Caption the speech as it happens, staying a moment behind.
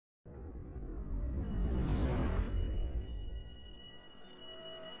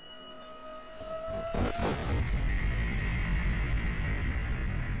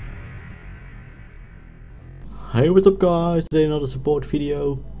Hey, what's up guys, today another support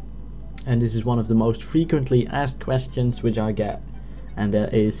video, and this is one of the most frequently asked questions which I get, and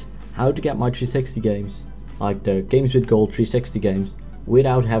that is how to get my 360 games, like the Games with Gold 360 games,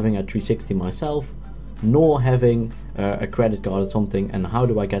 without having a 360 myself, nor having a credit card or something, and how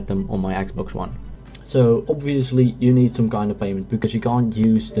do I get them on my Xbox One. So obviously you need some kind of payment, because you can't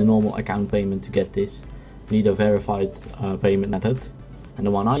use the normal account payment to get this. You need a verified payment method, and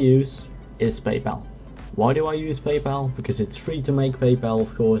the one I use is PayPal. Why do I use PayPal? Because it's free to make PayPal,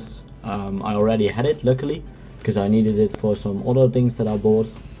 of course. I already had it, luckily, because I needed it for some other things that I bought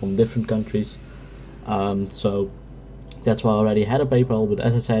from different countries. So that's why I already had a PayPal, but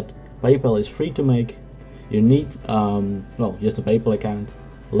as I said, PayPal is free to make. You need, well, just a PayPal account,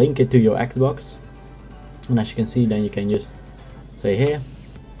 link it to your Xbox, and as you can see, then you can just say here,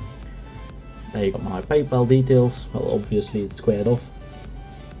 there you got my PayPal details. Well, obviously it's squared off.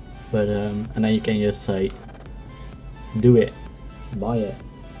 But and then you can just say do it, buy it.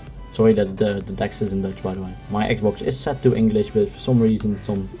 Sorry that the text is in Dutch, by the way. My Xbox is set to English, but for some reason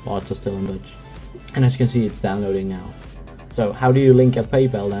some parts are still in Dutch. And as you can see, it's downloading now. So how do you link a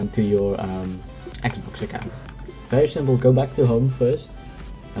PayPal then to your Xbox account? Very simple. Go back to home first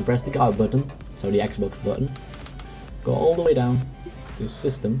and press the card button, so the Xbox button. Go all the way down to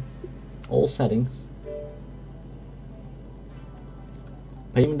System, all settings,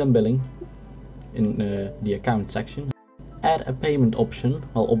 Payment and billing in the account section. Add a payment option.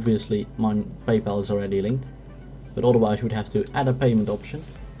 Well, obviously my PayPal is already linked, but otherwise you would have to add a payment option,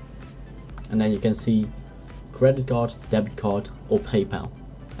 and then you can see credit card, debit card or PayPal,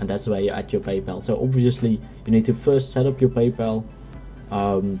 and that's where you add your PayPal. So obviously you need to first set up your PayPal,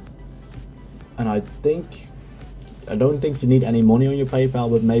 and I don't think you need any money on your PayPal,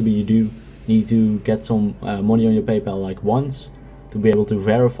 but maybe you do need to get some money on your PayPal, like once, to be able to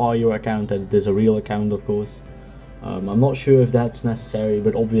verify your account that it is a real account, of course. I'm not sure if that's necessary,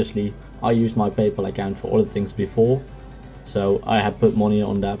 but obviously I used my PayPal account for other things before, so I had put money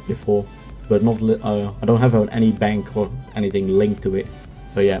on that before, but not I don't have any bank or anything linked to it.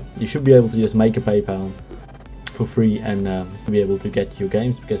 But yeah, you should be able to just make a PayPal for free and to be able to get your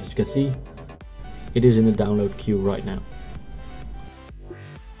games, because as you can see, it is in the download queue right now.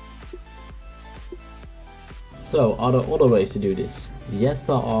 So are there other ways to do this? Yes,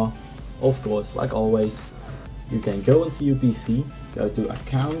 there are. Of course, like always, you can go into your PC, go to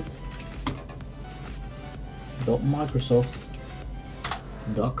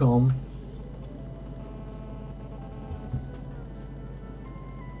account.microsoft.com,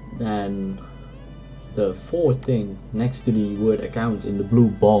 then the forward thing next to the word account in the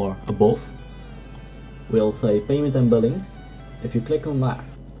blue bar above will say payment and billing. If you click on that,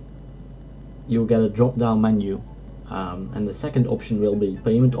 you'll get a drop down menu, and the second option will be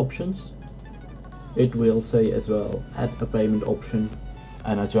payment options. It will say as well add a payment option,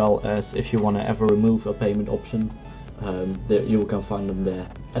 and as well as if you want to ever remove a payment option, you can find them there.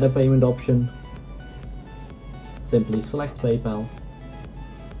 Add a payment option, simply select PayPal,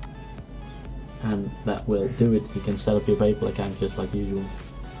 and that will do it. You can set up your PayPal account just like usual.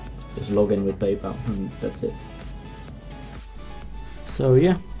 Just log in with PayPal and that's it. So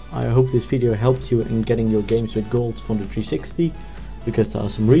yeah, I hope this video helped you in getting your Games with Gold from the 360, because there are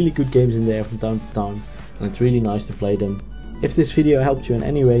some really good games in there from time to time, and it's really nice to play them. If this video helped you in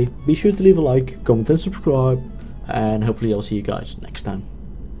any way, be sure to leave a like, comment and subscribe, and hopefully I'll see you guys next time.